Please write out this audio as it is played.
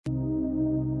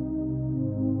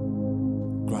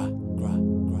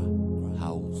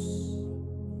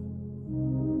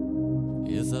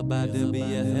about to be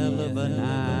a hell of a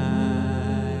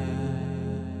night.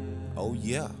 Oh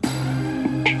yeah.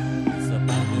 It's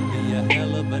about to be a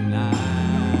hell of a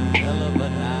night. Hell of a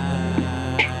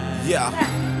night. Yeah.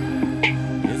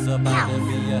 It's about to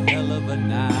be a hell of a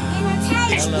night.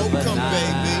 Hell of a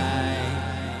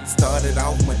night. Started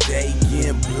off my day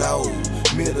getting blowed.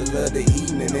 Middle of the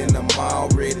evening and I'm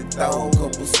already thrown.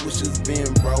 Couple swishers been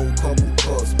rolled, couple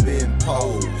cups been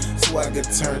pulled. Swagger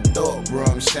turned up, bro,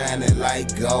 I'm shining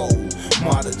like gold.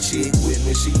 Model chick with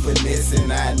me, she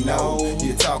finessing, I know.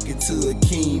 You're talking to a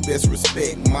king, best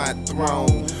respect my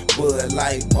throne. Bud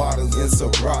Light bottles and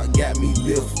some rock got me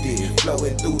lifted.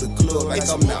 Flowing through the club like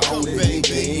I'm the only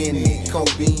nigga in it.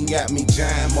 Codeine got me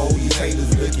giant mode, these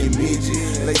haters looking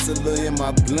midget. Lace a little in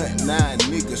my blunt, nah,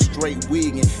 nigga straight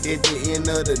wiggin'. At the end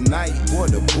of the night, boy,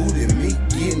 the booty me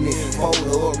getting it.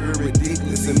 Photo up real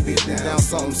ridiculous and bitchin' down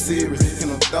something serious.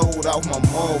 And I'm throwed off my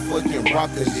motherfucking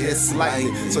rockers just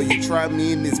slightly. So you try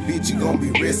me in this bitch, you gon'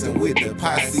 be resting with the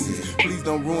posse. Please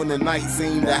don't ruin the night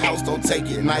scene, the house don't take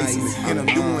it nicely. And I'm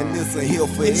doing this a hill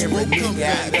for every nigga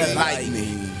out there like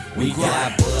me. We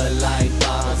got Bud Light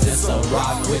bottles and some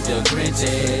rock with the Grinch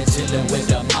head. Chillin' with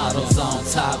the models on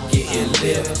top, getting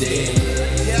lifted.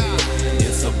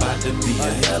 It's about to be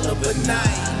a hell of a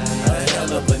night, a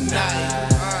hell of a night.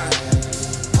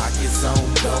 Pockets on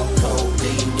gold,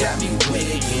 codeine got me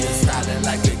wiggin'. Styling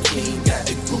like a king, got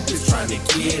the group that's trying to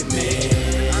get me.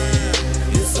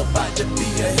 It's about to be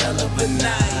a hell of a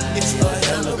night, it's a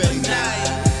hell of a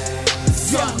night.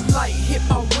 Sunlight hit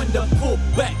my window, pull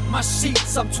back my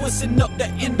sheets. I'm twisting up the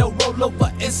endo, roll over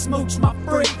and smooch my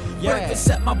freak. Breakfast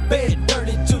at my bed,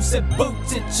 dirty juice and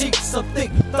boots and cheeks. A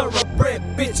thick, thoroughbred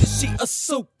bitch, and she a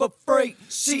super freak.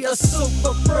 She a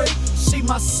super freak, she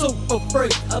my super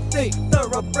freak. A thick,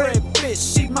 thoroughbred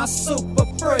bitch, she my super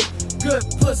freak. Good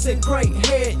pussy, great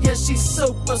head, yeah, she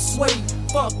super sweet.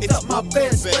 Fucked up my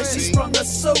best friend, she sprung a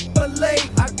super late.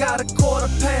 I got a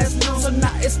 1/4 noon, so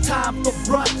now it's time for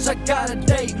brunch. I got a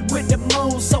date with the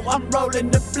moon, so I'm rolling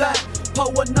the black.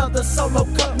 Pour another solo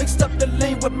cup, mixed up the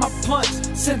lean with my punch.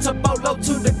 Sent a bolo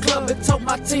to the club and told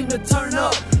my team to turn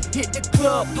up. Hit the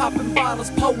club, popping bottles,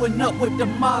 pulling up with the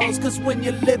models. Cause when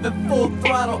you're living full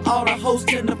throttle, all the hoes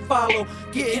tend to follow.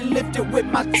 Getting lifted with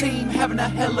my team, having a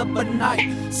hell of a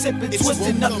night. Sipping,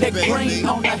 twisting up that green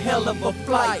on a hell of a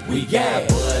flight. We got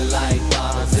Bud Light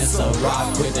bottles and some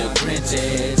rock with the Grinch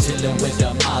head. Chillin' with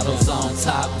the models on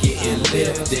top, getting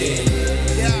lifted.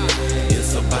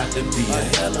 It's about to be a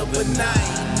hell of a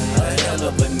night, a hell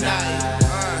of a night.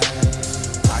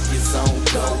 Pockets on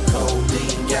gold,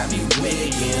 codeine got me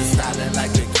wiggin'. Styling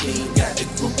like a king, got the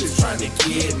group that's trying to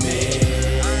get me.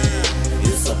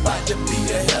 It's about to be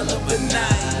a hell of a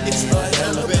night, it's a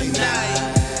hell of a night.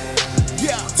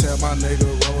 Tell my nigga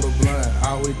roll the blunt,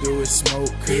 all we do is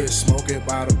smoke, kush, smoke it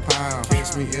by the pound.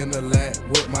 Catch me in the lap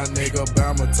with my nigga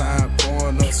BamaTime,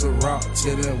 pouring up some rock,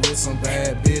 chillin' with some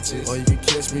bad bitches. Or you can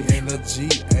catch me in the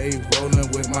GA,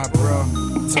 rolling with my bro.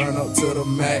 Turn up to the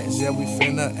max, yeah, we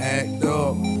finna act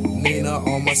up. Nina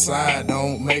on my side,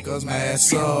 don't make us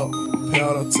mass up.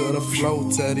 Pedal to the flow,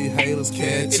 tell these haters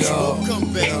catch up.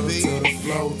 Pedal to the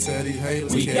flow, tell these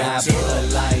haters we catch got up.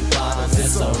 Bud Light bottles and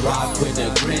some rock with the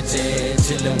Grinch head.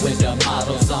 Chillin' with the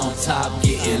models on top,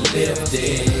 getting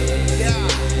lifted.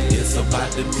 It's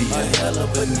about to be a hell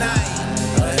of a night,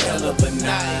 a hell of a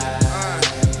night.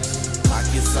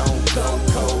 Pockets on gold,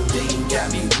 codeine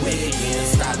got me wiggin'.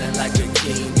 Styling like a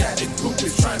king, got the group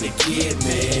that's trying to get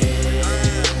me.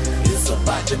 It's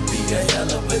about to be a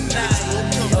hell of a night,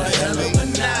 a hell of a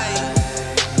night.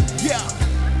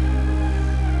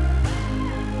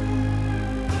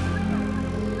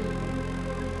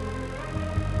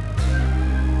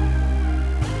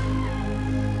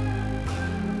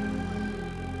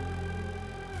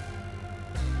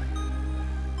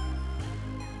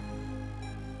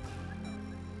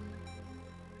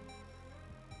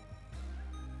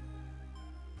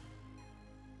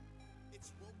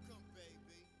 It's woke